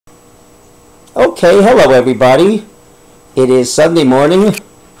Okay, hello everybody. It is Sunday morning,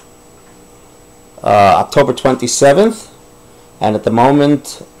 October 27th, and at the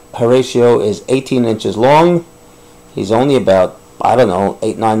moment Horatio is 18 inches long. He's only about, I don't know,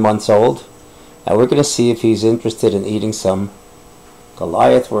 8-9 months old, and we're going to see if he's interested in eating some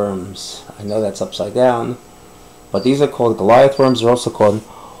Goliath worms. I know that's upside down, but these are called Goliath worms. They're also called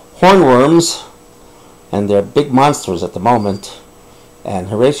hornworms, and they're big monsters at the moment. And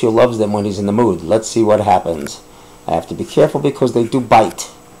Horatio loves them when he's in the mood. Let's see what happens. I have to be careful because they do bite.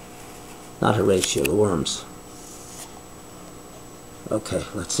 Not Horatio, the worms. Okay,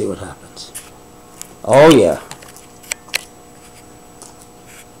 let's see what happens. Oh yeah.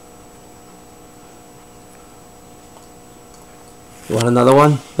 You want another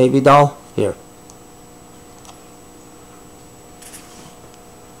one, baby doll? Here.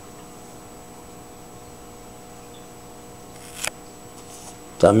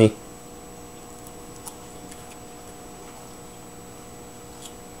 Dummy.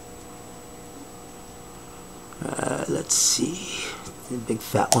 Let's see. The big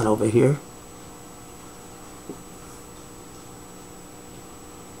fat one over here.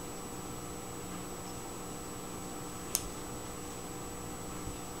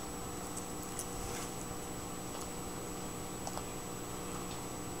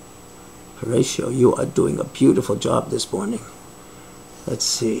 Horatio, you are doing a beautiful job this morning. Let's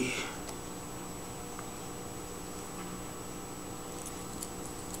see.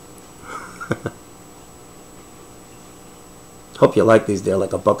 Hope you like these. They're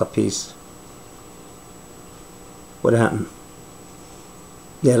like $1 a piece. What happened?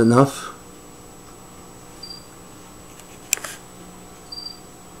 You had enough?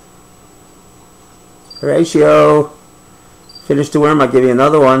 Horatio, finish the worm. I'll give you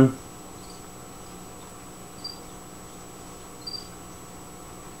another one.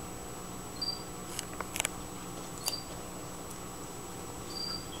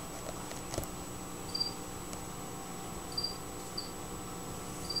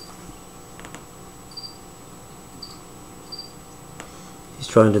 He's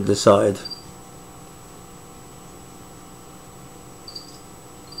trying to decide.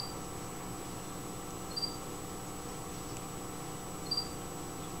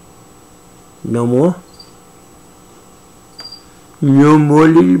 No more? No more,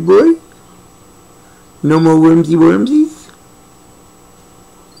 little boy? No more wormsies?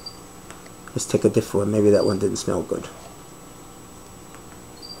 Let's take a different one. Maybe that one didn't smell good.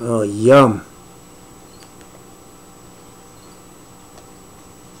 Oh, yum.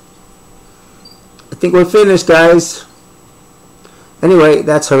 I think we're finished, guys. Anyway,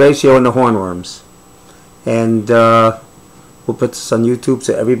 that's Horatio and the hornworms. And we'll put this on YouTube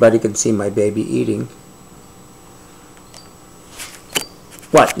so everybody can see my baby eating.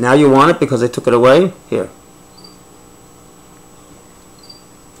 What? Now you want it because I took it away? Here.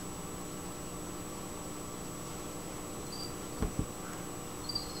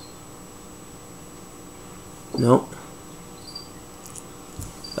 No.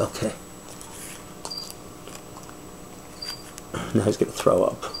 Okay. Now he's going to throw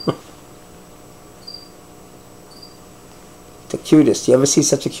up. The cutest. You ever see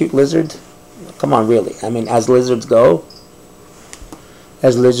such a cute lizard? Come on, really. I mean, as lizards go,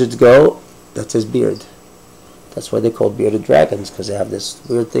 that's his beard. That's why they're called bearded dragons, because they have this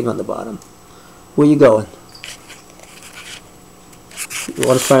weird thing on the bottom. Where you going? You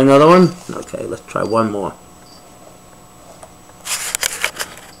want to try another one? Okay, let's try one more.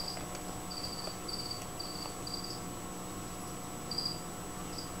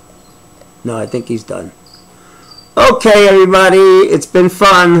 No, I think he's done. Okay, everybody, it's been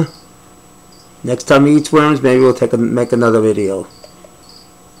fun. Next time he eats worms, maybe we'll make another video.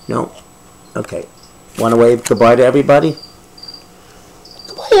 No? Okay. Want to wave goodbye to everybody?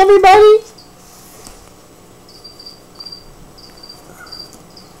 Goodbye, everybody.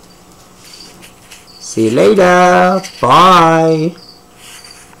 See you later. Bye.